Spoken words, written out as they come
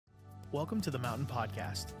Welcome to the Mountain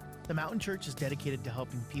Podcast. The Mountain Church is dedicated to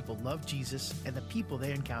helping people love Jesus and the people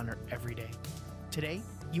they encounter every day. Today,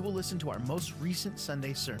 you will listen to our most recent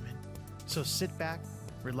Sunday sermon. So sit back,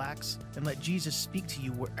 relax, and let Jesus speak to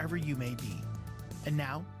you wherever you may be. And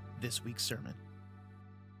now, this week's sermon.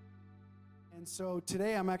 And so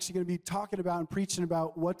today I'm actually going to be talking about and preaching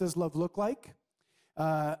about what does love look like.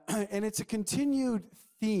 And it's a continued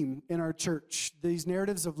theme in our church, these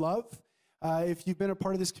narratives of love. If you've been a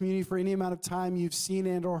part of this community for any amount of time, you've seen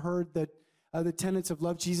and or heard that the tenets of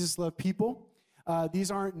love Jesus, love people. These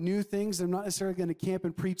aren't new things. I'm not necessarily going to camp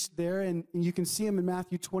and preach there. And you can see them in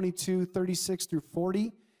Matthew 22, 36 through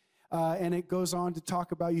 40. And it goes on to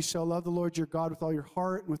talk about you shall love the Lord your God with all your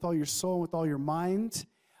heart and with all your soul and with all your mind.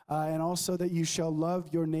 And also that you shall love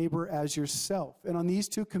your neighbor as yourself. And on these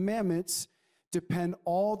two commandments depend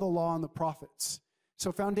all the law and the prophets.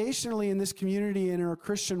 So foundationally in this community and in our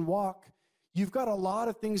Christian walk, you've got a lot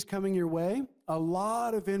of things coming your way, a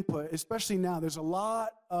lot of input, especially now. There's a lot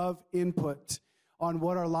of input on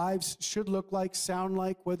what our lives should look like, sound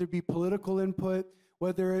like, whether it be political input,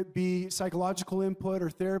 whether it be psychological input or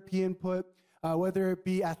therapy input, whether it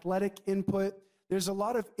be athletic input. There's a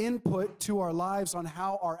lot of input to our lives on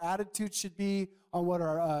how our attitude should be, on what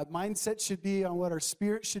our mindset should be, on what our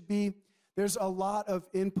spirit should be. There's a lot of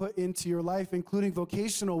input into your life, including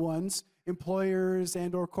vocational ones, employers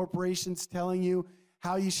and or corporations telling you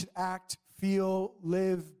how you should act, feel,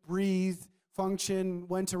 live, breathe, function,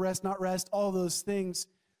 when to rest, not rest, all those things.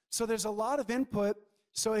 So there's a lot of input,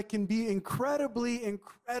 so it can be incredibly,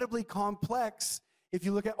 incredibly complex if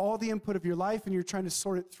you look at all the input of your life and you're trying to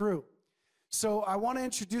sort it through. So I want to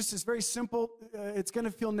introduce this very simple, it's going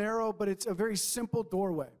to feel narrow, but it's a very simple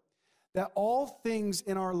doorway, that all things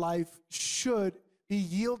in our life should be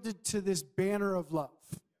yielded to this banner of love.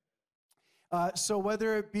 So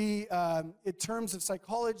whether it be in terms of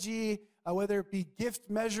psychology, whether it be gift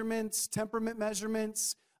measurements, temperament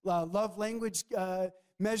measurements, love language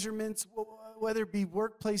measurements, whether it be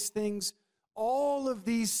workplace things, all of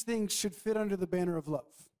these things should fit under the banner of love.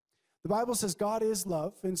 The Bible says God is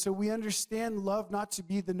love, and so we understand love not to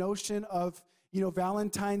be the notion of,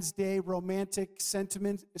 Valentine's Day romantic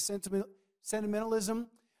sentimentalism,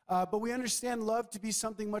 but we understand love to be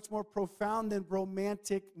something much more profound than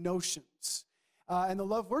romantic notions. And the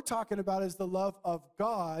love we're talking about is the love of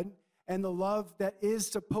God and the love that is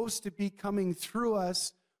supposed to be coming through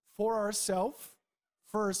us for ourselves.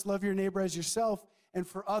 First, love your neighbor as yourself, and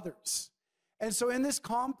for others. And so in this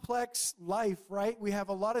complex life, right, we have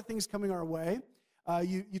a lot of things coming our way.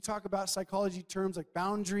 You talk about psychology terms like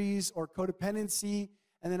boundaries or codependency.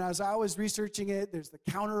 And then as I was researching it, there's the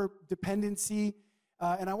counter-dependency.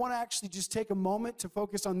 And I want to actually just take a moment to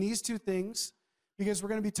focus on these two things because we're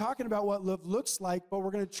going to be talking about what love looks like, but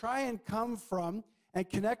we're going to try and come from and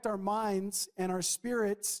connect our minds and our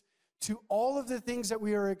spirits to all of the things that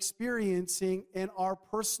we are experiencing in our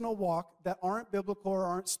personal walk that aren't biblical or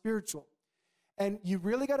aren't spiritual. And you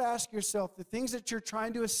really got to ask yourself, the things that you're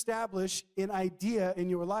trying to establish in idea in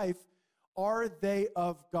your life, are they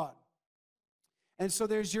of God? And so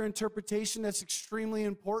there's your interpretation that's extremely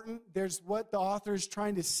important. There's what the author is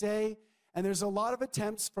trying to say. And there's a lot of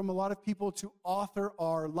attempts from a lot of people to author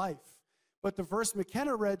our life. But the verse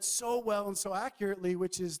McKenna read so well and so accurately,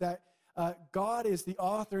 which is that God is the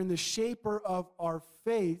author and the shaper of our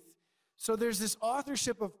faith. So there's this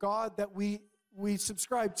authorship of God that we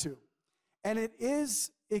subscribe to. And it is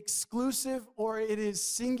exclusive, or it is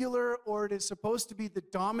singular, or it is supposed to be the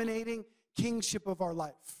dominating kingship of our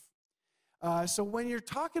life. So when you're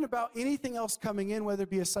talking about anything else coming in, whether it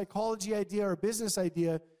be a psychology idea or a business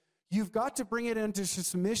idea, you've got to bring it into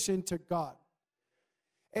submission to God.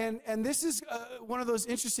 And this is one of those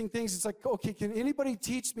interesting things. It's like, okay, can anybody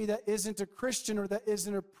teach me that isn't a Christian or that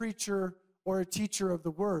isn't a preacher or a teacher of the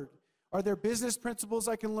word? Are there business principles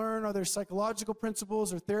I can learn? Are there psychological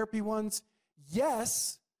principles or therapy ones?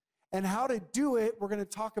 Yes. And how to do it, we're going to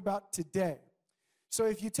talk about today. So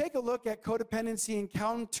if you take a look at codependency and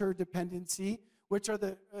counterdependency, which are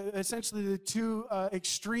essentially the two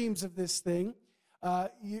extremes of this thing, I'm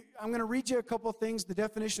going to read you a couple things, the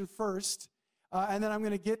definition first, and then I'm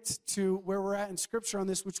going to get to where we're at in Scripture on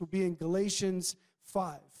this, which will be in Galatians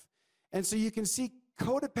 5. And so you can see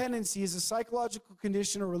codependency is a psychological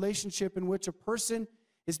condition or relationship in which a person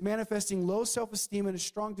is manifesting low self-esteem and a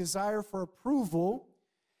strong desire for approval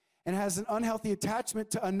and has an unhealthy attachment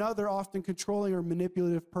to another, often controlling or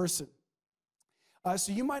manipulative person.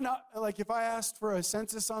 So you might not, like if I asked for a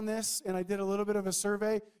census on this and I did a little bit of a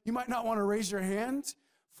survey, you might not want to raise your hand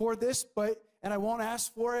for this, and I won't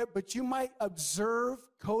ask for it, but you might observe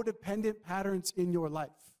codependent patterns in your life.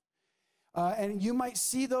 And you might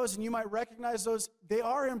see those and you might recognize those. They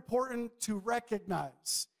are important to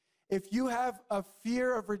recognize. If you have a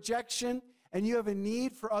fear of rejection and you have a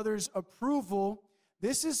need for others' approval,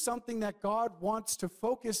 this is something that God wants to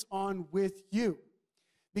focus on with you.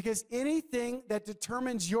 Because anything that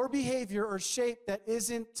determines your behavior or shape that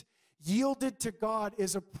isn't yielded to God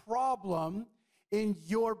is a problem in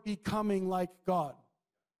your becoming like God.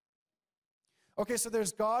 Okay, so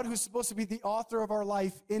there's God who's supposed to be the author of our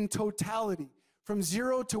life in totality, from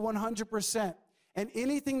 0 to 100%. And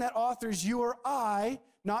anything that authors you or I,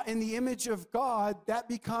 not in the image of God, that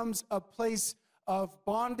becomes a place of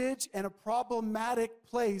bondage and a problematic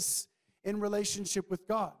place in relationship with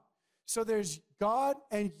God. So there's God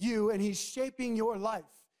and you, and he's shaping your life.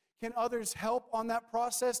 Can others help on that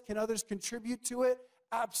process? Can others contribute to it?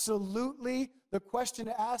 Absolutely. The question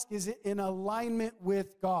to ask, is it in alignment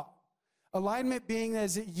with God? Alignment being,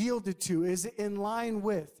 is it yielded to? Is it in line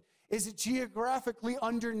with? Is it geographically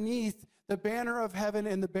underneath the banner of heaven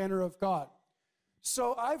and the banner of God?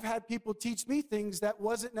 So I've had people teach me things that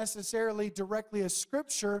wasn't necessarily directly a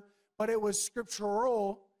scripture, but it was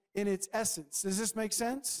scriptural in its essence. Does this make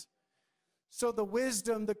sense? So the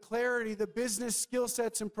wisdom, the clarity, the business skill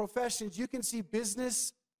sets and professions, you can see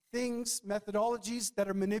business things, methodologies that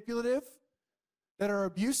are manipulative, that are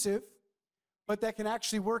abusive, but that can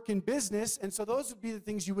actually work in business. And so those would be the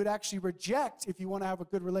things you would actually reject if you want to have a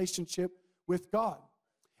good relationship with God.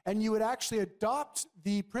 And you would actually adopt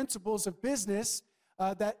the principles of business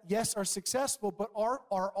that, yes, are successful, but are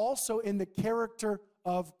also in the character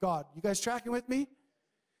of God. You guys tracking with me?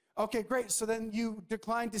 Okay, great. So then you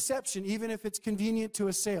decline deception, even if it's convenient to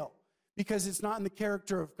a sale, because it's not in the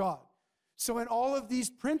character of God. So in all of these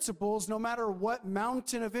principles, no matter what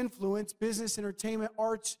mountain of influence, business, entertainment,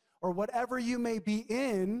 arts, or whatever you may be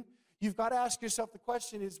in, you've got to ask yourself the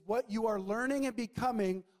question, is what you are learning and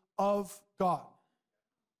becoming of God?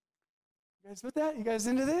 You guys with that? You guys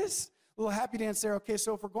into this? A little happy dance there. Okay,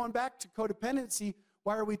 so if we're going back to codependency,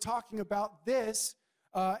 why are we talking about this?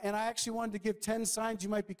 And I actually wanted to give 10 signs you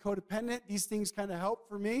might be codependent. These things kind of help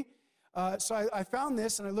for me. So I found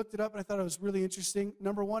this, and I looked it up, and I thought it was really interesting.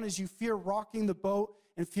 Number one is you fear rocking the boat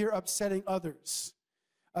and fear upsetting others.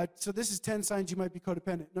 So this is 10 signs you might be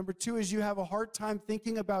codependent. Number two is you have a hard time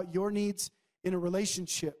thinking about your needs in a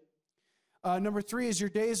relationship. Number three is your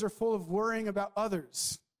days are full of worrying about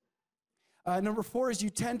others. Number four is you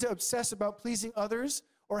tend to obsess about pleasing others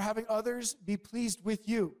or having others be pleased with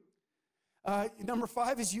you. Number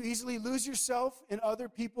five is you easily lose yourself in other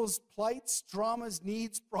people's plights, dramas,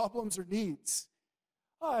 needs, problems, or needs.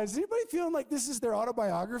 Is anybody feeling like this is their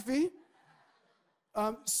autobiography?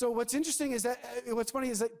 So what's interesting is that, what's funny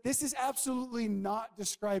is that this is absolutely not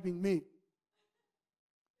describing me.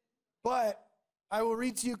 But I will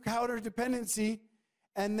read to you counterdependency,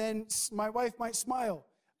 and then my wife might smile.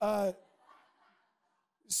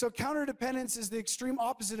 So counterdependence is the extreme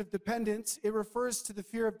opposite of dependence. It refers to the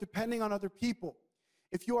fear of depending on other people.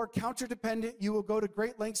 If you are counterdependent, you will go to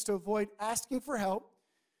great lengths to avoid asking for help.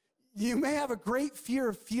 You may have a great fear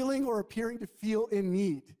of feeling or appearing to feel in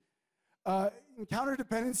need.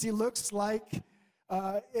 Counterdependency looks like,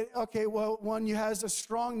 one, you has a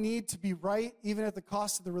strong need to be right, even at the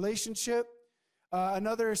cost of the relationship.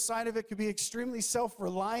 Another sign of it could be extremely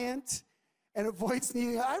self-reliant and avoids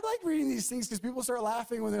needing. I like reading these things because people start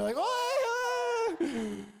laughing when they're like,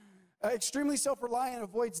 extremely self-reliant,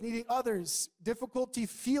 avoids needing others. Difficulty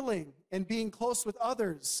feeling and being close with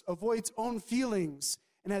others. Avoids own feelings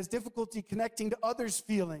and has difficulty connecting to others'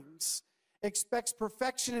 feelings. Expects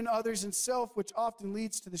perfection in others and self, which often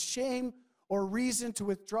leads to the shame or reason to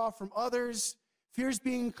withdraw from others. Fears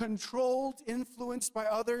being controlled, influenced by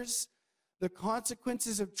others. The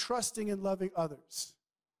consequences of trusting and loving others.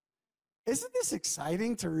 Isn't this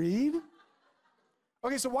exciting to read?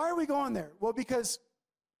 Okay, so why are we going there? Well, because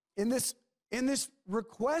in this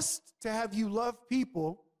request to have you love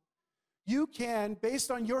people, you can,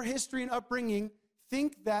 based on your history and upbringing,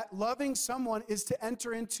 think that loving someone is to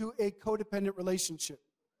enter into a codependent relationship.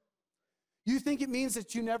 You think it means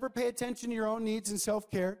that you never pay attention to your own needs and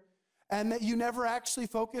self-care, and that you never actually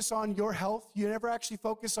focus on your health, you never actually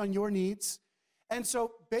focus on your needs. And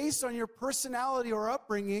so based on your personality or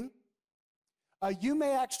upbringing, you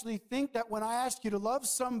may actually think that when I ask you to love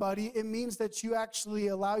somebody, it means that you actually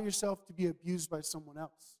allow yourself to be abused by someone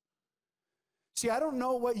else. See, I don't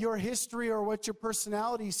know what your history or what your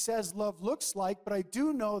personality says love looks like, but I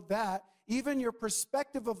do know that even your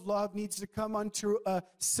perspective of love needs to come unto a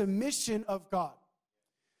submission of God.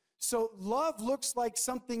 So love looks like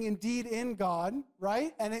something indeed in God,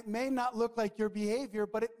 right? And it may not look like your behavior,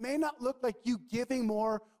 but it may not look like you giving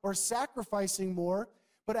more or sacrificing more.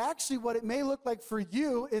 But actually what it may look like for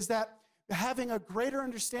you is that having a greater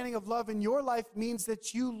understanding of love in your life means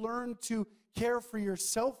that you learn to care for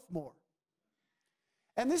yourself more.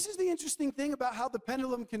 And this is the interesting thing about how the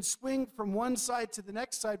pendulum can swing from one side to the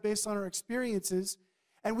next side based on our experiences.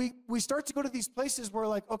 And we start to go to these places where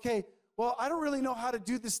like, okay, well, I don't really know how to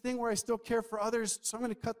do this thing where I still care for others, so I'm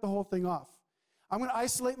going to cut the whole thing off. I'm going to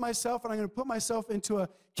isolate myself, and I'm going to put myself into a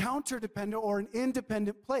counter-dependent or an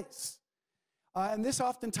independent place. And this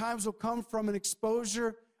oftentimes will come from an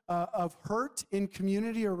exposure of hurt in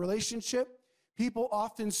community or relationship. People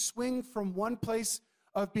often swing from one place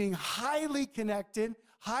of being highly connected,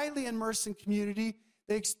 highly immersed in community.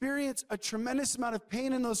 They experience a tremendous amount of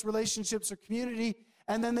pain in those relationships or community,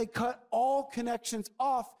 and then they cut all connections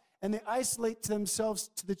off, and they isolate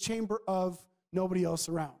themselves to the chamber of nobody else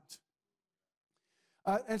around.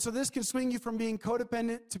 And so this can swing you from being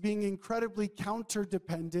codependent to being incredibly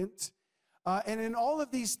counter-dependent. And in all of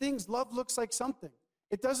these things, love looks like something.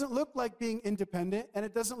 It doesn't look like being independent, and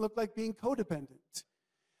it doesn't look like being codependent.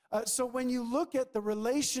 So when you look at the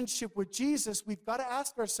relationship with Jesus, we've got to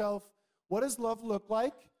ask ourselves, what does love look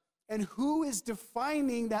like? And who is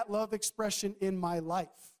defining that love expression in my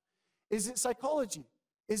life? Is it psychology?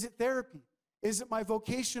 Is it therapy? Is it my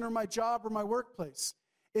vocation or my job or my workplace?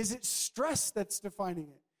 Is it stress that's defining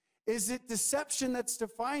it? Is it deception that's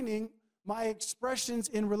defining my expressions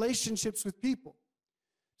in relationships with people?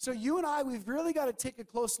 So you and I, we've really got to take a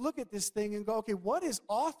close look at this thing and go, okay, what is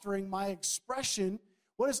authoring my expression?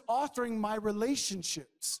 What is authoring my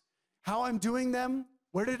relationships? How I'm doing them?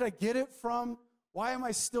 Where did I get it from? Why am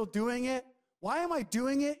I still doing it? Why am I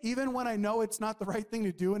doing it even when I know it's not the right thing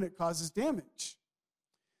to do and it causes damage?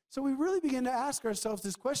 So we really begin to ask ourselves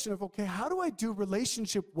this question of, okay, how do I do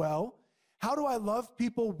relationship well? How do I love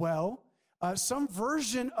people well? Some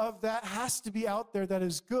version of that has to be out there that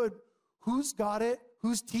is good. Who's got it?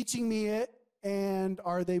 Who's teaching me it? And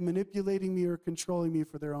are they manipulating me or controlling me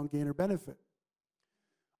for their own gain or benefit?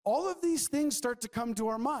 All of these things start to come to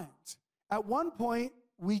our mind. At one point,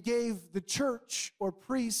 we gave the church or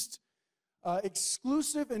priest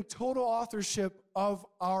exclusive and total authorship of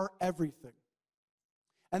our everything.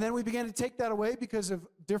 And then we began to take that away because of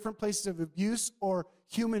different places of abuse or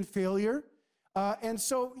human failure. And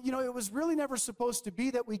so, it was really never supposed to be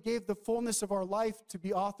that we gave the fullness of our life to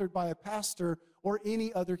be authored by a pastor or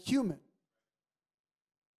any other human.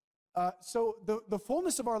 So the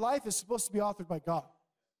fullness of our life is supposed to be authored by God.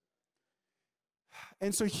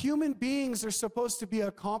 And so human beings are supposed to be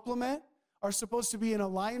a complement, are supposed to be in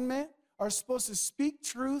alignment, are supposed to speak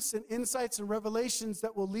truths and insights and revelations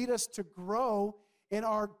that will lead us to grow in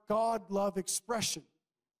our God love expression.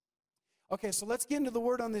 Okay, so let's get into the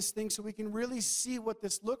word on this thing so we can really see what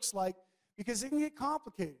this looks like, because it can get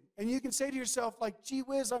complicated. And you can say to yourself, like, gee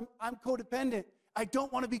whiz, I'm codependent. I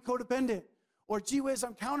don't want to be codependent. Or gee whiz,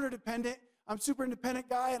 I'm counter-dependent. I'm super independent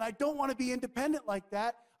guy, and I don't want to be independent like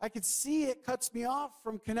that. I could see it cuts me off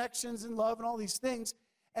from connections and love and all these things.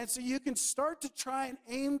 And so you can start to try and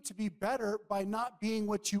aim to be better by not being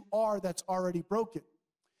what you are that's already broken.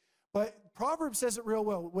 But Proverbs says it real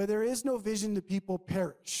well, where there is no vision, the people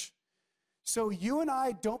perish. So you and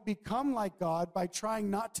I don't become like God by trying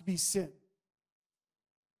not to be sin.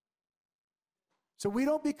 So we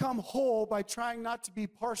don't become whole by trying not to be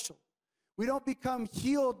partial. We don't become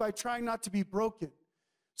healed by trying not to be broken.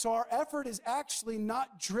 So our effort is actually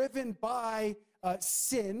not driven by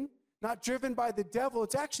sin, not driven by the devil.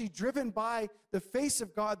 It's actually driven by the face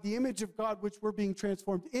of God, the image of God, which we're being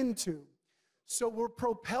transformed into. So we're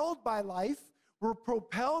propelled by life. We're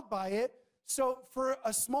propelled by it. So for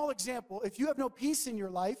a small example, if you have no peace in your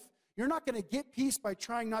life, you're not going to get peace by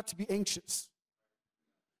trying not to be anxious.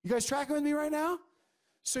 You guys tracking with me right now?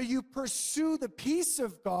 So you pursue the peace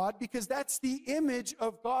of God because that's the image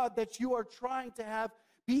of God that you are trying to have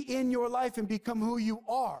be in your life and become who you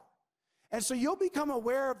are. And so you'll become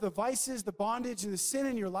aware of the vices, the bondage, and the sin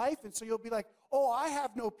in your life. And so you'll be like, oh, I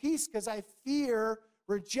have no peace because I fear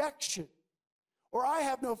rejection. Or I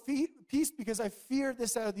have no peace because I fear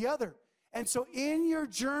this, that, or the other. And so in your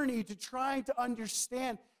journey to trying to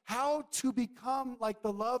understand how to become like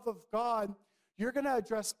the love of God, you're going to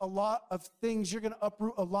address a lot of things. You're going to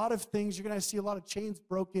uproot a lot of things. You're going to see a lot of chains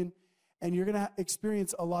broken, and you're going to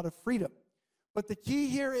experience a lot of freedom. But the key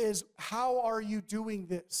here is, how are you doing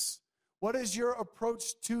this? What is your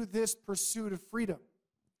approach to this pursuit of freedom?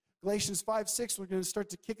 Galatians 5:6, we're going to start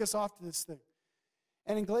to kick us off to this thing.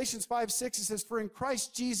 And in Galatians 5:6, it says, for in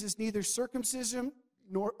Christ Jesus, neither circumcision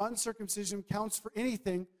nor uncircumcision counts for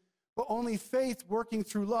anything, but only faith working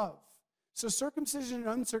through love. So circumcision and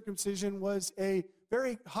uncircumcision was a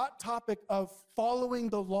very hot topic of following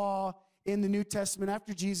the law in the New Testament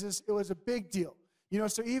after Jesus, it was a big deal.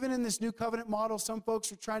 So even in this new covenant model, some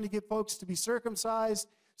folks are trying to get folks to be circumcised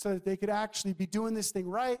so that they could actually be doing this thing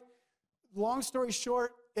right. Long story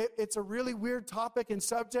short, it's a really weird topic and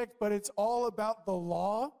subject, but it's all about the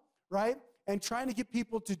law, right? And trying to get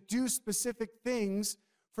people to do specific things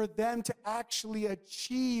for them to actually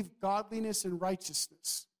achieve godliness and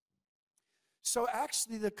righteousness. So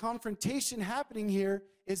actually the confrontation happening here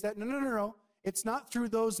is that no. It's not through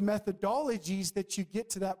those methodologies that you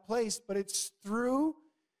get to that place, but it's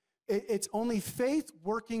only faith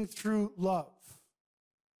working through love.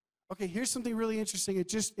 Okay, here's something really interesting. It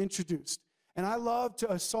just introduced. And I love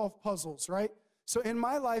to solve puzzles, right? So in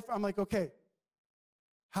my life, I'm like, okay,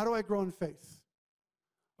 how do I grow in faith?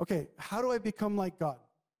 Okay, how do I become like God?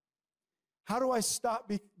 How do I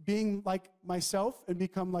stop being like myself and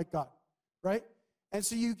become like God, right? And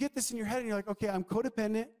so you get this in your head and you're like, okay, I'm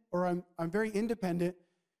codependent or I'm very independent.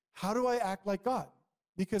 How do I act like God?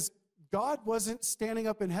 Because God wasn't standing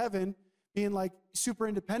up in heaven being like super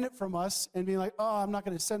independent from us and being like, oh, I'm not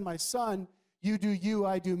going to send my son. You do you,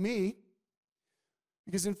 I do me.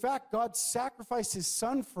 Because in fact, God sacrificed his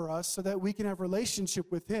son for us so that we can have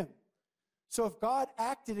relationship with him. So if God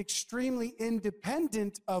acted extremely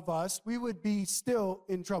independent of us, we would be still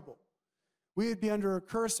in trouble. We would be under a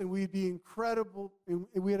curse and we'd be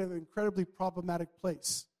we'd have an incredibly problematic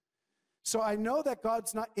place. So I know that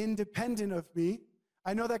God's not independent of me.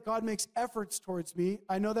 I know that God makes efforts towards me.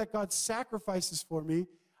 I know that God sacrifices for me.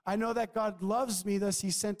 I know that God loves me, thus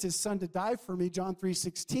he sent his son to die for me, John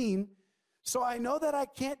 3:16. So I know that I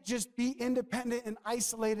can't just be independent and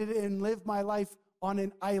isolated and live my life on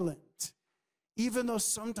an island, even though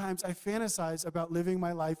sometimes I fantasize about living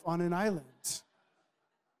my life on an island.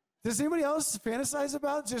 Does anybody else fantasize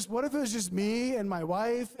about just what if it was just me and my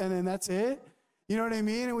wife and then that's it? You know what I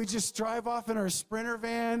mean? And we just drive off in our Sprinter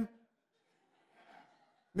van,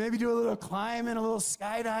 maybe do a little climbing, a little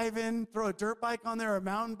skydiving, throw a dirt bike on there, a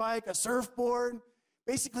mountain bike, a surfboard,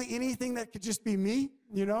 basically anything that could just be me,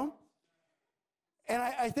 And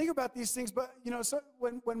I think about these things, but, so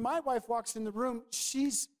when my wife walks in the room,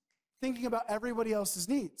 she's thinking about everybody else's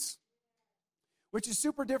needs, which is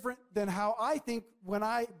super different than how I think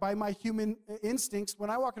by my human instincts, when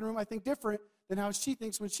I walk in a room, I think different than how she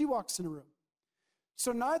thinks when she walks in a room.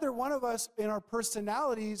 So neither one of us in our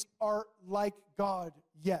personalities are like God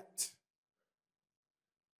yet.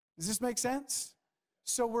 Does this make sense?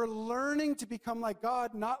 So we're learning to become like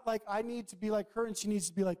God, not like I need to be like her and she needs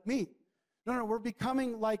to be like me. No, we're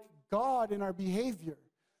becoming like God in our behavior.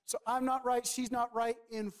 So I'm not right, she's not right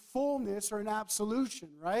in fullness or in absolution,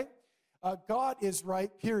 right? God is right,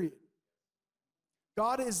 period.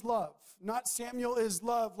 God is love. Not Samuel is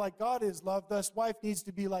love like God is love, thus wife needs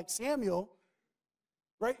to be like Samuel,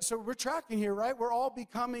 right? So we're tracking here, right? We're all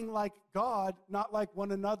becoming like God, not like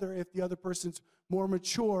one another if the other person's more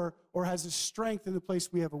mature or has a strength in the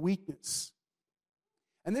place we have a weakness.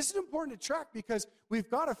 And this is important to track because we've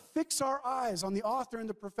got to fix our eyes on the author and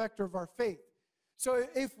the perfecter of our faith. So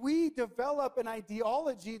if we develop an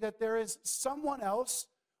ideology that there is someone else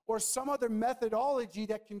or some other methodology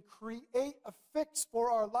that can create a fix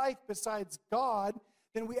for our life besides God,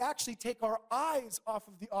 then we actually take our eyes off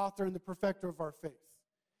of the author and the perfecter of our faith.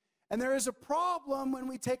 And there is a problem when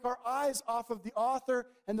we take our eyes off of the author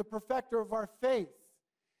and the perfecter of our faith.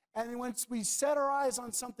 And once we set our eyes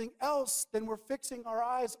on something else, then we're fixing our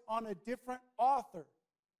eyes on a different author,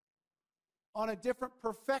 on a different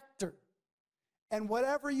perfecter. And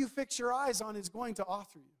whatever you fix your eyes on is going to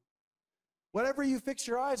author you. Whatever you fix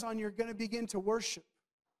your eyes on, you're going to begin to worship.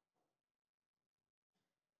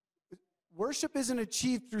 Worship isn't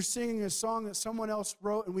achieved through singing a song that someone else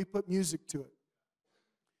wrote and we put music to it.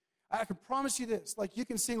 I can promise you this, like you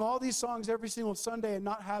can sing all these songs every single Sunday and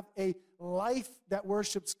not have a life that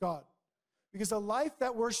worships God. Because a life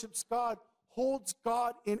that worships God holds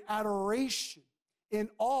God in adoration, in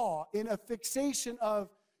awe, in a fixation of,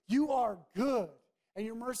 you are good and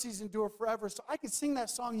your mercies endure forever. So I could sing that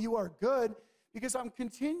song, You Are Good, because I'm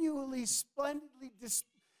continually, splendidly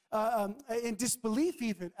in disbelief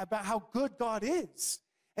even about how good God is.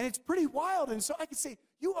 And it's pretty wild. And so I could say,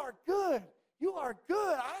 you are good. You are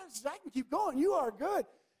good. I can keep going. You are good.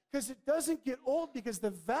 Because it doesn't get old, because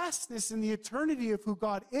the vastness and the eternity of who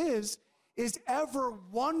God is ever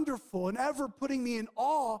wonderful and ever putting me in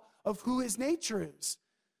awe of who his nature is.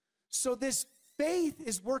 So this faith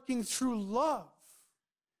is working through love.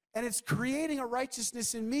 And it's creating a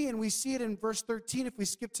righteousness in me. And we see it in verse 13. If we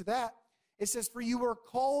skip to that, it says, for you were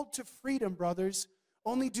called to freedom, brothers.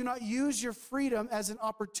 Only do not use your freedom as an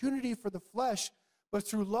opportunity for the flesh, but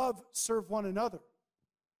through love serve one another.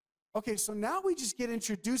 Okay, so now we just get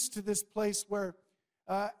introduced to this place where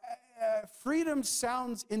freedom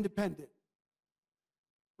sounds independent,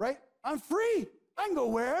 right? I'm free. I can go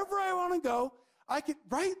wherever I want to go. I could,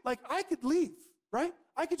 right? Like I could leave, right?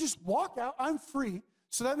 I could just walk out. I'm free.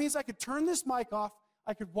 So that means I could turn this mic off.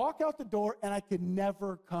 I could walk out the door and I could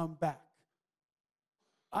never come back.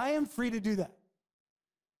 I am free to do that.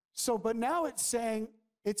 So, but now it's saying,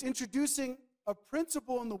 it's introducing a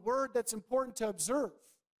principle in the word that's important to observe.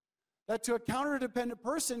 That to a counter-dependent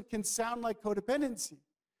person can sound like codependency.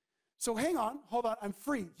 So hang on, hold on, I'm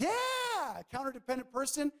free. Yeah, a counter-dependent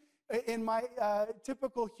person in my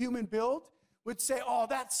typical human build would say, oh,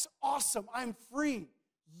 that's awesome, I'm free.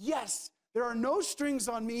 Yes, there are no strings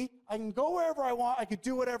on me. I can go wherever I want. I can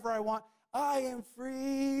do whatever I want. I am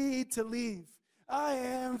free to leave. I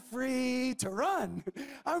am free to run.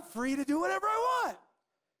 I'm free to do whatever I want.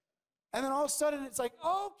 And then all of a sudden it's like,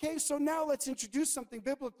 okay, so now let's introduce something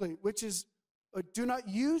biblically, which is do not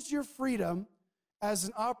use your freedom as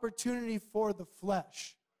an opportunity for the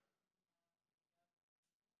flesh.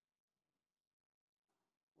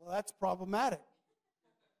 Well, that's problematic.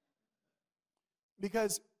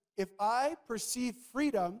 Because if I perceive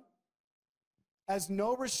freedom as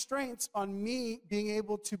no restraints on me being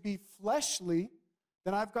able to be fleshly,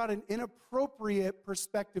 then I've got an inappropriate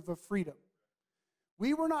perspective of freedom.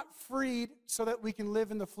 We were not freed so that we can live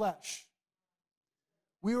in the flesh.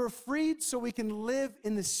 We were freed so we can live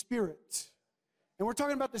in the Spirit. And we're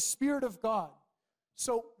talking about the Spirit of God.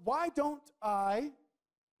 So why don't I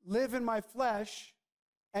live in my flesh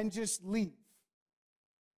and just leave?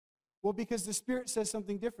 Well, because the Spirit says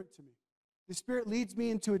something different to me. The Spirit leads me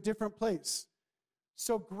into a different place.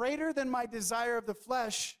 So greater than my desire of the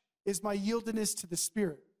flesh is my yieldedness to the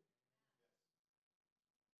Spirit.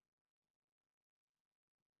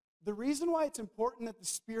 The reason why it's important that the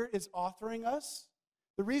Spirit is authoring us,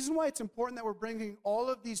 the reason why it's important that we're bringing all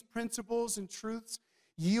of these principles and truths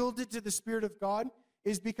yielded to the Spirit of God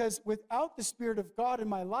is because without the Spirit of God in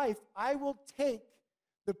my life, I will take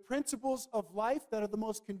the principles of life that are the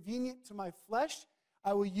most convenient to my flesh,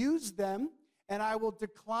 I will use them, and I will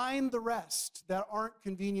decline the rest that aren't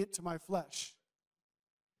convenient to my flesh.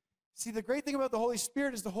 See, the great thing about the Holy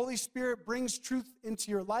Spirit is the Holy Spirit brings truth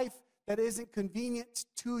into your life that isn't convenient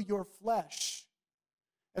to your flesh.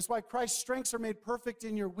 That's why Christ's strengths are made perfect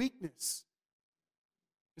in your weakness.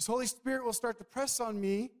 His Holy Spirit will start to press on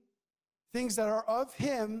me things that are of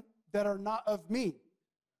Him that are not of me,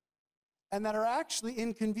 and that are actually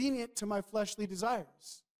inconvenient to my fleshly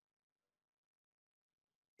desires.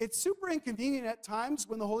 It's super inconvenient at times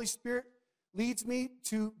when the Holy Spirit leads me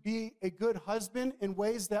to be a good husband in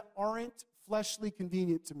ways that aren't fleshly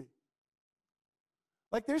convenient to me.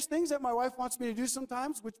 Like there's things that my wife wants me to do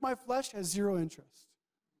sometimes, which my flesh has zero interest.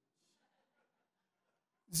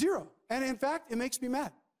 Zero. And in fact, it makes me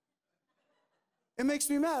mad. It makes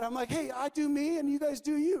me mad. I'm like, hey, I do me and you guys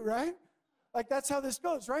do you, right? Like that's how this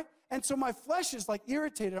goes, right? And so my flesh is like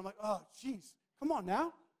irritated. I'm like, oh, geez, come on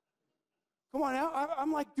now. Come on now.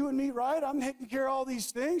 I'm like doing me right. I'm taking care of all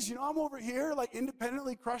these things. You know, I'm over here like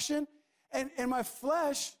independently crushing. And my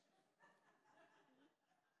flesh,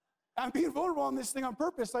 I'm being vulnerable on this thing on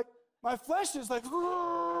purpose. Like my flesh is like,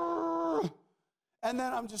 and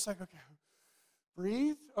then I'm just like, okay,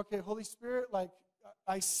 breathe. Okay, Holy Spirit, like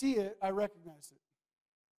I see it. I recognize it.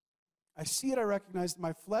 I see it. I recognize that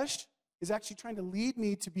my flesh is actually trying to lead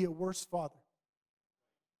me to be a worse father.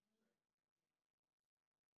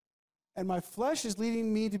 And my flesh is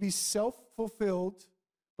leading me to be self-fulfilled,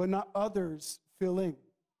 but not others filling.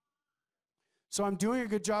 So I'm doing a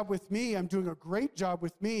good job with me. I'm doing a great job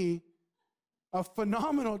with me, a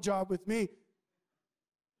phenomenal job with me.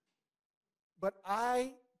 But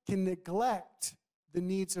I can neglect the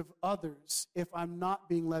needs of others if I'm not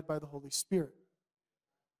being led by the Holy Spirit.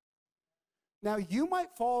 Now, you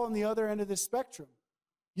might fall on the other end of this spectrum.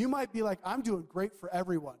 You might be like, I'm doing great for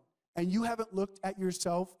everyone, and you haven't looked at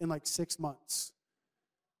yourself in like 6 months.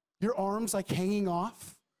 Your arm's like hanging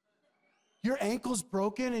off. Your ankle's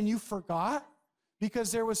broken, and you forgot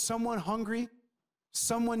because there was someone hungry,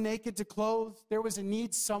 someone naked to clothe. There was a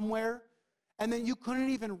need somewhere, and then you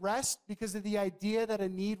couldn't even rest because of the idea that a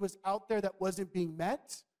need was out there that wasn't being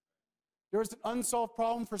met. There was an unsolved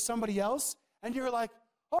problem for somebody else, and you're like,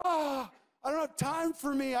 oh, I don't have time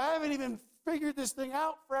for me. I haven't even figured this thing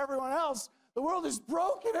out for everyone else. The world is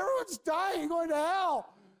broken. Everyone's dying, going to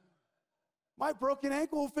hell. My broken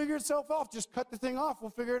ankle will figure itself off. Just cut the thing off. We'll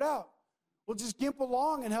figure it out. We'll just gimp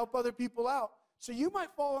along and help other people out. So you might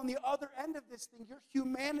fall on the other end of this thing. Your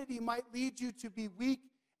humanity might lead you to be weak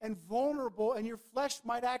and vulnerable, and your flesh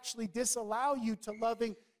might actually disallow you to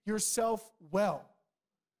loving yourself well.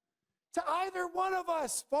 to either one of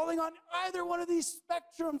us, falling on either one of these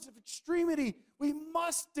spectrums of extremity. We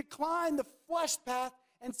must decline the flesh path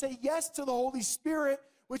and say yes to the Holy Spirit,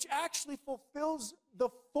 which actually fulfills the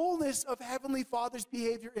fullness of Heavenly Father's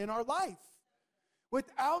behavior in our life.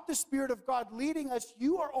 Without the Spirit of God leading us,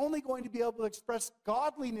 you are only going to be able to express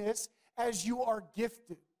godliness as you are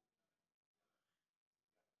gifted.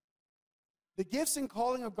 The gifts and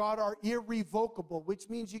calling of God are irrevocable, which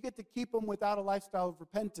means you get to keep them without a lifestyle of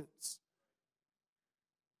repentance.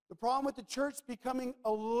 The problem with the church becoming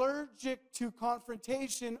allergic to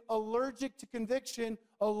confrontation, allergic to conviction,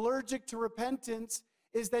 allergic to repentance,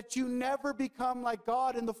 is that you never become like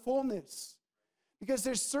God in the fullness. Because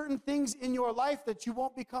there's certain things in your life that you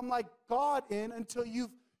won't become like God in until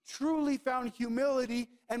you've truly found humility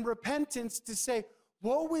and repentance to say,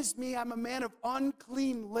 woe is me, I'm a man of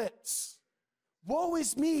unclean lips. Woe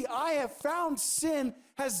is me, I have found sin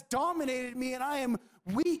has dominated me and I am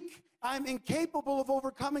weak. I'm incapable of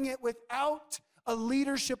overcoming it without a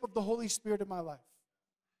leadership of the Holy Spirit in my life.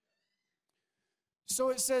 So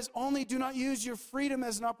it says, only do not use your freedom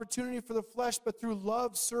as an opportunity for the flesh, but through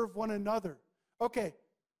love serve one another. Okay,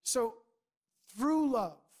 so through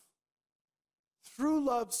love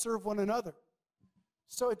serve one another.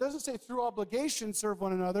 So it doesn't say through obligation serve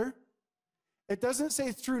one another. It doesn't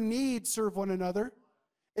say through need serve one another.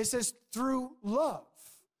 It says through love.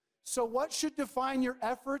 So what should define your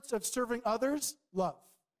efforts of serving others? Love.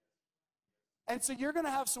 And so you're going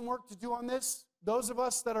to have some work to do on this. Those of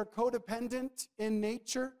us that are codependent in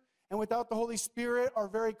nature and without the Holy Spirit are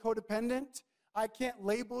very codependent. I can't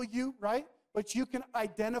label you, right? But you can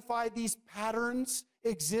identify these patterns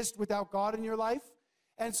exist without God in your life.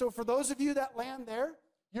 And so for those of you that land there,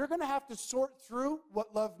 you're going to have to sort through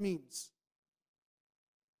what love means.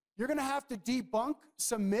 You're going to have to debunk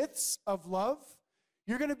some myths of love.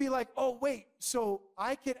 You're going to be like, oh, wait, so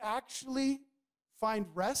I could actually find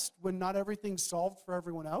rest when not everything's solved for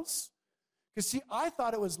everyone else? Because, see, I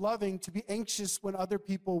thought it was loving to be anxious when other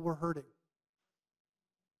people were hurting.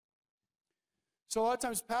 So a lot of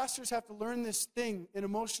times pastors have to learn this thing in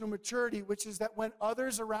emotional maturity, which is that when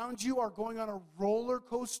others around you are going on a roller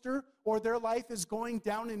coaster or their life is going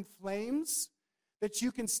down in flames, that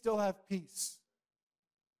you can still have peace.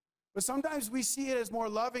 But sometimes we see it as more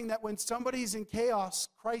loving that when somebody's in chaos,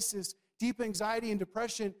 crisis, deep anxiety, and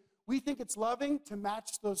depression, we think it's loving to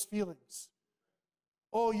match those feelings.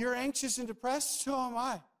 Oh, you're anxious and depressed? So am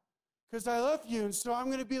I. Because I love you, and so I'm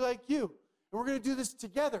going to be like you. And we're going to do this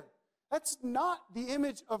together. That's not the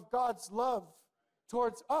image of God's love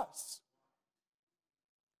towards us.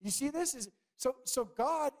 You see this? So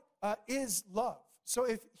God is love. So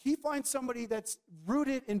if he finds somebody that's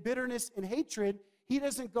rooted in bitterness and hatred, he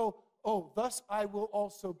doesn't go, oh, thus I will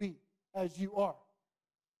also be as you are.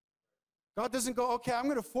 God doesn't go, okay, I'm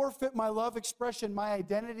going to forfeit my love expression, my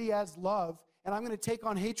identity as love, and I'm going to take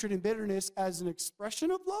on hatred and bitterness as an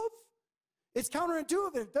expression of love? It's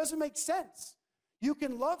counterintuitive. It doesn't make sense. You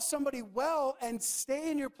can love somebody well and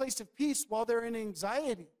stay in your place of peace while they're in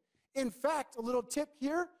anxiety. In fact, a little tip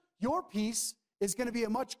here, your peace is going to be a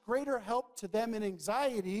much greater help to them in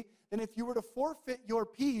anxiety than if you were to forfeit your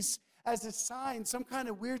peace as a sign, some kind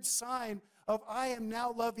of weird sign of I am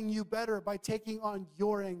now loving you better by taking on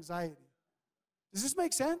your anxiety. Does this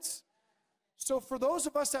make sense? So for those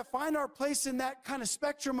of us that find our place in that kind of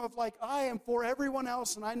spectrum of like I am for everyone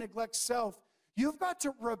else and I neglect self, you've got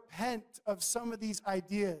to repent of some of these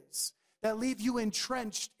ideas that leave you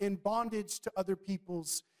entrenched in bondage to other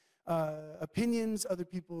people's opinions, other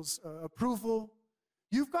people's approval.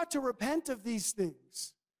 You've got to repent of these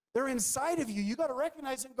things. They're inside of you. You got to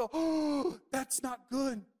recognize it and go, oh, that's not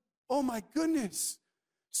good. Oh, my goodness.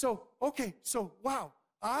 So, okay, so, wow,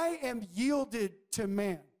 I am yielded to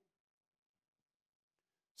man.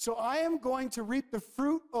 So I am going to reap the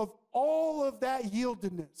fruit of all of that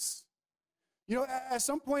yieldedness. You know, at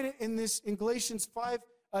some point in Galatians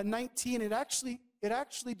 5:19, it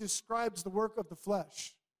actually describes the work of the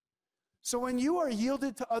flesh. So when you are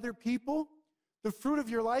yielded to other people, the fruit of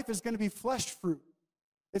your life is going to be flesh fruit.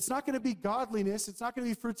 It's not going to be godliness. It's not going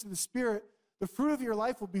to be fruits of the Spirit. The fruit of your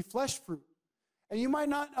life will be flesh fruit. And you might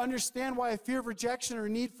not understand why a fear of rejection or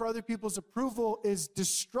need for other people's approval is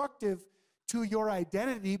destructive to your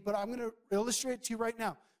identity, but I'm going to illustrate it to you right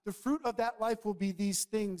now. The fruit of that life will be these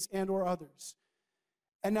things and or others.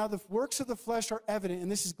 And now the works of the flesh are evident,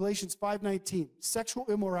 and this is Galatians 5:19. Sexual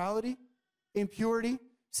immorality, impurity,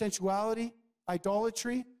 sensuality,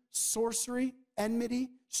 idolatry, sorcery, enmity,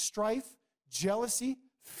 strife, jealousy,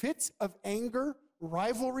 fits of anger,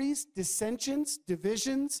 rivalries, dissensions,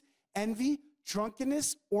 divisions, envy,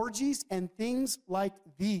 drunkenness, orgies, and things like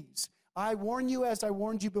these. I warn you, as I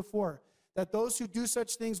warned you before, that those who do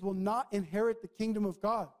such things will not inherit the kingdom of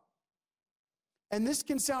God. And this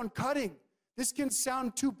can sound cutting. This can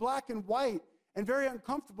sound too black and white and very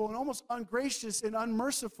uncomfortable and almost ungracious and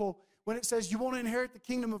unmerciful when it says you won't inherit the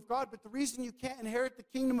kingdom of God. But the reason you can't inherit the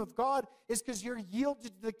kingdom of God is because you're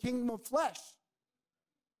yielded to the kingdom of flesh.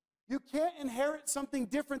 You can't inherit something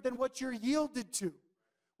different than what you're yielded to.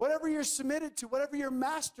 Whatever you're submitted to, whatever your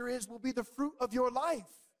master is, will be the fruit of your life.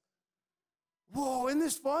 Whoa, isn't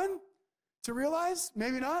this fun to realize?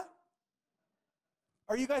 Maybe not.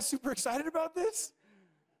 Are you guys super excited about this?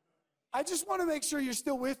 I just want to make sure you're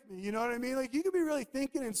still with me. You know what I mean? Like, you can be really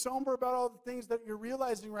thinking and somber about all the things that you're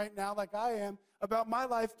realizing right now, like I am, about my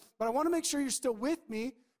life. But I want to make sure you're still with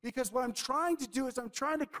me, because what I'm trying to do is I'm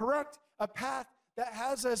trying to correct a path that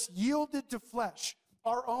has us yielded to flesh,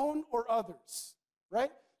 our own or others,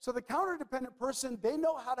 right? So the counter-dependent person, they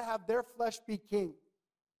know how to have their flesh be king.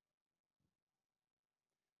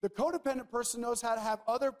 The codependent person knows how to have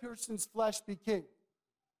other person's flesh be king.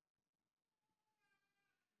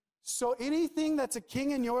 So anything that's a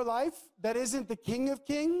king in your life that isn't the King of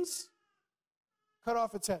Kings, cut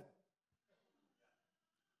off its head.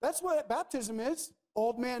 That's what baptism is.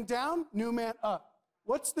 Old man down, new man up.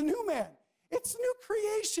 What's the new man? It's new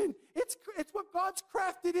creation. It's what God's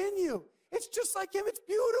crafted in you. It's just like him. It's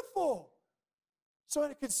beautiful. So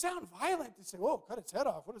it could sound violent to say, whoa, cut its head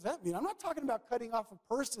off. What does that mean? I'm not talking about cutting off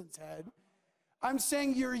a person's head. I'm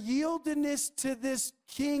saying your yieldedness to this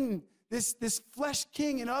king, this flesh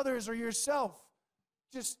king in others or yourself,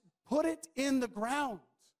 just put it in the ground.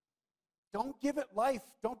 Don't give it life.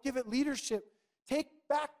 Don't give it leadership. Take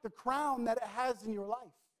back the crown that it has in your life.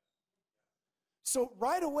 So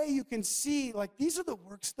right away you can see, like, these are the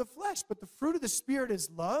works of the flesh, but the fruit of the Spirit is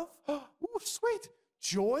love, ooh, sweet,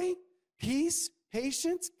 joy, peace,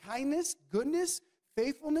 patience, kindness, goodness,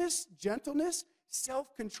 faithfulness, gentleness,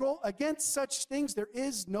 self-control. Against such things there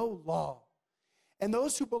is no law. And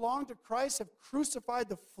those who belong to Christ have crucified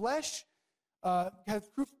the flesh,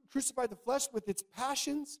 with its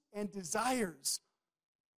passions and desires.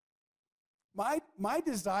 My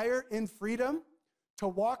desire in freedom to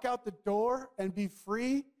walk out the door and be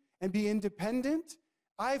free and be independent,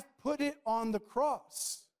 I've put it on the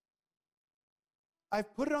cross.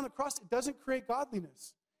 I've put it on the cross. It doesn't create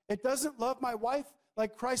godliness. It doesn't love my wife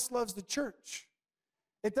like Christ loves the church.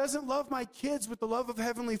 It doesn't love my kids with the love of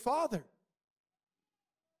Heavenly Father.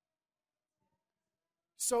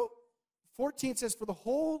 So 14 says, for the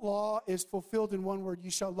whole law is fulfilled in one word, you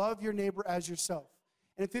shall love your neighbor as yourself.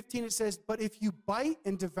 And at 15 it says, but if you bite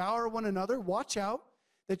and devour one another, watch out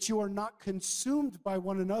that you are not consumed by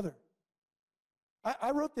one another.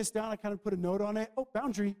 I wrote this down. I kind of put a note on it. Oh,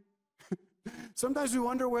 boundary. Sometimes we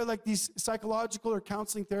wonder where, like, these psychological or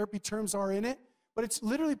counseling therapy terms are in it, but it's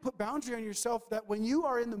literally put boundary on yourself, that when you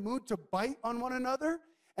are in the mood to bite on one another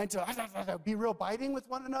and to be real biting with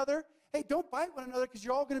one another, hey, don't bite one another, because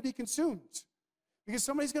you're all going to be consumed, because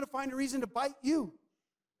somebody's going to find a reason to bite you.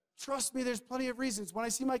 Trust me, there's plenty of reasons. When I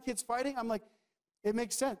see my kids fighting, I'm like, it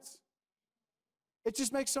makes sense. It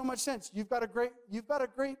just makes so much sense. You've got a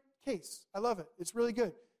great case. I love it. It's really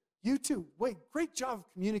good. You too. Wait, great job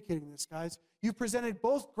of communicating this, guys. You presented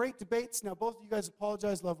both great debates. Now both of you guys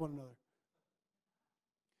apologize, love one another.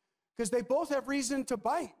 Because they both have reason to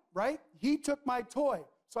bite, right? He took my toy,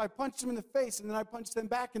 so I punched him in the face, and then I punched them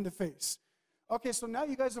back in the face. Okay, so now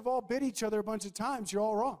you guys have all bit each other a bunch of times. You're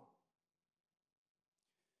all wrong.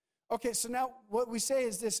 Okay, so now what we say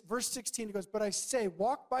is this. Verse 16, it goes, but I say,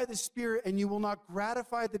 walk by the Spirit, and you will not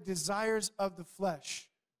gratify the desires of the flesh.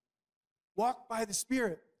 Walk by the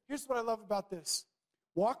Spirit. Here's what I love about this.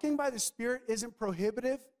 Walking by the Spirit isn't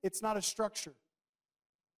prohibitive. It's not a structure.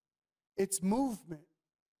 It's movement.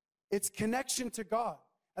 It's connection to God.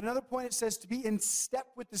 At another point, it says to be in step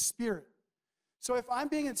with the Spirit. So if I'm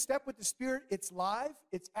being in step with the Spirit, it's live,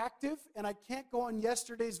 it's active, and I can't go on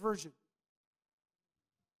yesterday's version.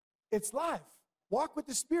 It's live. Walk with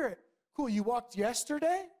the Spirit. Cool, you walked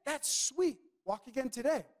yesterday? That's sweet. Walk again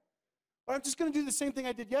today. But I'm just going to do the same thing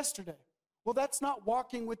I did yesterday. Well, that's not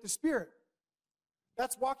walking with the Spirit.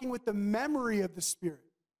 That's walking with the memory of the Spirit.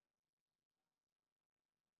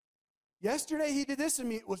 Yesterday he did this in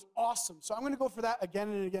me. It was awesome. So I'm going to go for that again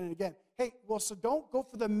and again and again. Hey, well, so don't go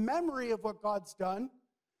for the memory of what God's done.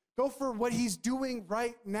 Go for what he's doing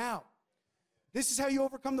right now. This is how you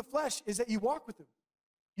overcome the flesh, is that you walk with him.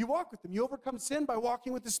 You walk with him. You overcome sin by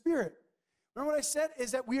walking with the Spirit. Remember what I said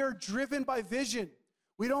is that we are driven by vision.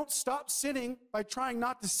 We don't stop sinning by trying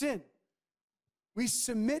not to sin. We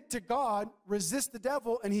submit to God, resist the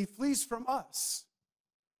devil, and he flees from us.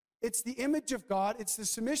 It's the image of God. It's the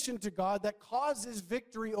submission to God that causes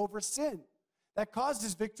victory over sin, that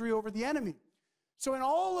causes victory over the enemy. So in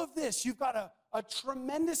all of this, you've got a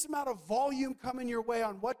tremendous amount of volume coming your way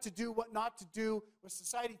on what to do, what not to do, what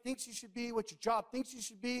society thinks you should be, what your job thinks you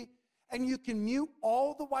should be. And you can mute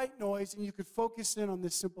all the white noise and you could focus in on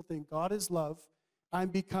this simple thing. God is love. I'm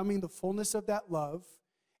becoming the fullness of that love.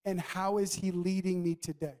 And how is he leading me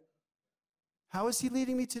today? How is he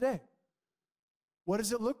leading me today? What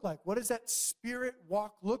does it look like? What does that spirit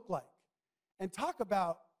walk look like? And talk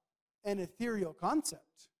about an ethereal concept.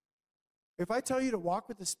 If I tell you to walk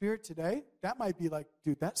with the Spirit today, that might be like,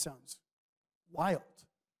 dude, that sounds wild.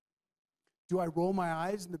 Do I roll my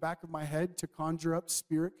eyes in the back of my head to conjure up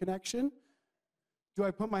spirit connection? Do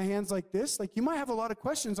I put my hands like this? Like, you might have a lot of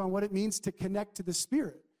questions on what it means to connect to the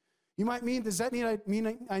Spirit. You might mean, does that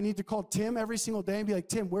mean I need to call Tim every single day and be like,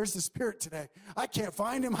 Tim, where's the Spirit today? I can't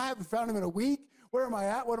find him. I haven't found him in a week. Where am I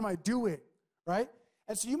at? What am I doing? Right?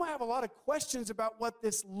 And so you might have a lot of questions about what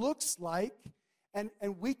this looks like. And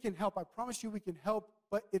we can help. I promise you we can help,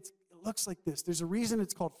 but it looks like this. There's a reason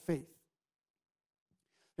it's called faith.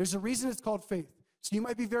 There's a reason it's called faith. So you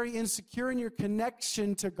might be very insecure in your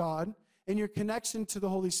connection to God and your connection to the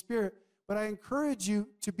Holy Spirit, but I encourage you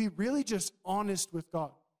to be really just honest with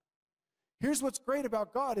God. Here's what's great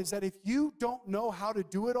about God is that if you don't know how to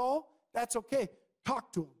do it all, that's okay.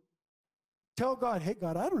 Talk to him. Tell God, hey,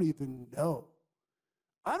 God, I don't even know.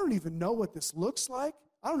 I don't even know what this looks like.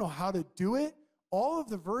 I don't know how to do it. All of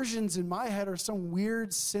the versions in my head are some weird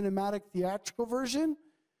cinematic theatrical version.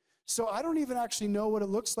 So I don't even actually know what it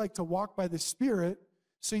looks like to walk by the Spirit.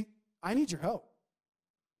 So I need your help.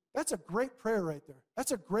 That's a great prayer right there.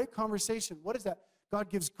 That's a great conversation. What is that? God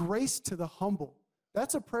gives grace to the humble.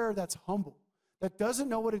 That's a prayer that's humble, that doesn't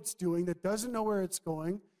know what it's doing, that doesn't know where it's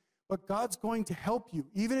going, but God's going to help you.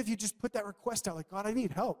 Even if you just put that request out, like, God, I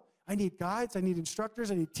need help. I need guides. I need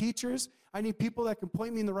instructors. I need teachers. I need people that can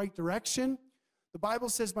point me in the right direction. The Bible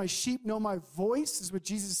says, my sheep know my voice, is what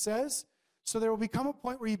Jesus says. So there will become a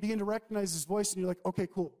point where you begin to recognize his voice, and you're like, okay,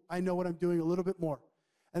 cool. I know what I'm doing a little bit more.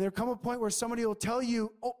 And there'll come a point where somebody will tell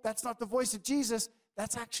you, oh, that's not the voice of Jesus.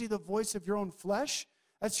 That's actually the voice of your own flesh.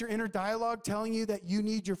 That's your inner dialogue telling you that you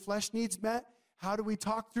need your flesh needs met. How do we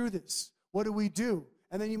talk through this? What do we do?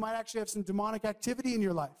 And then you might actually have some demonic activity in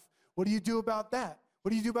your life. What do you do about that?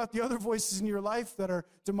 What do you do about the other voices in your life that are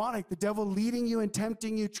demonic? The devil leading you and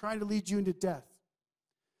tempting you, trying to lead you into death.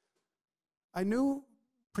 I knew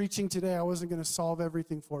preaching today I wasn't going to solve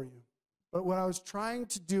everything for you. But what I was trying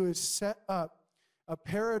to do is set up a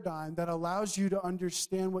paradigm that allows you to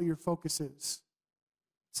understand what your focus is.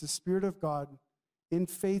 It's the Spirit of God in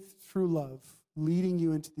faith through love leading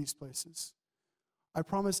you into these places. I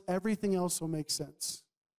promise everything else will make sense.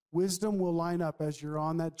 Wisdom will line up as you're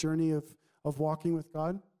on that journey of walking with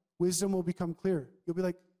God. Wisdom will become clear. You'll be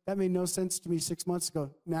like, that made no sense to me 6 months ago.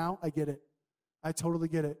 Now I get it. I totally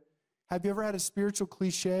get it. Have you ever had a spiritual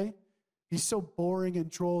cliche? He's so boring and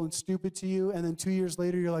droll and stupid to you, and then 2 years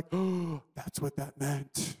later, you're like, oh, that's what that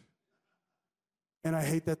meant. And I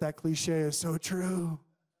hate that cliche is so true.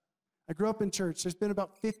 I grew up in church. There's been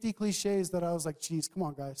about 50 cliches that I was like, geez, come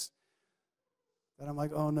on, guys. And I'm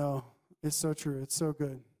like, oh, no, it's so true. It's so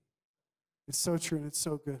good. It's so true, and it's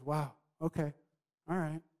so good. Wow, okay, all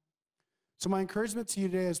right. So my encouragement to you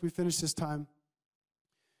today as we finish this time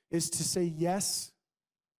is to say yes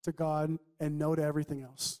to God and no to everything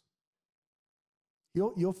else.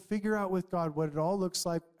 You'll figure out with God what it all looks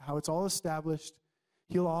like, how it's all established.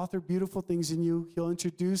 He'll author beautiful things in you. He'll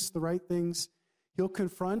introduce the right things. He'll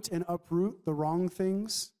confront and uproot the wrong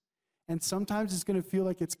things. And sometimes it's going to feel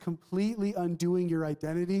like it's completely undoing your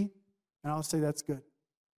identity. And I'll say that's good.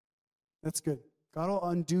 That's good. God will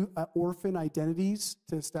undo orphan identities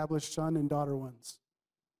to establish son and daughter ones.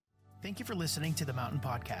 Thank you for listening to the Mountain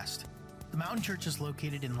Podcast. The Mountain Church is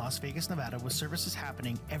located in Las Vegas, Nevada, with services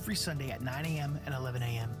happening every Sunday at 9 a.m. and 11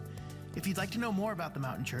 a.m. If you'd like to know more about the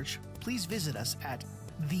Mountain Church, please visit us at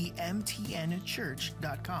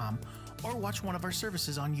themtnchurch.com or watch one of our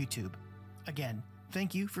services on YouTube. Again,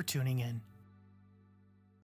 thank you for tuning in.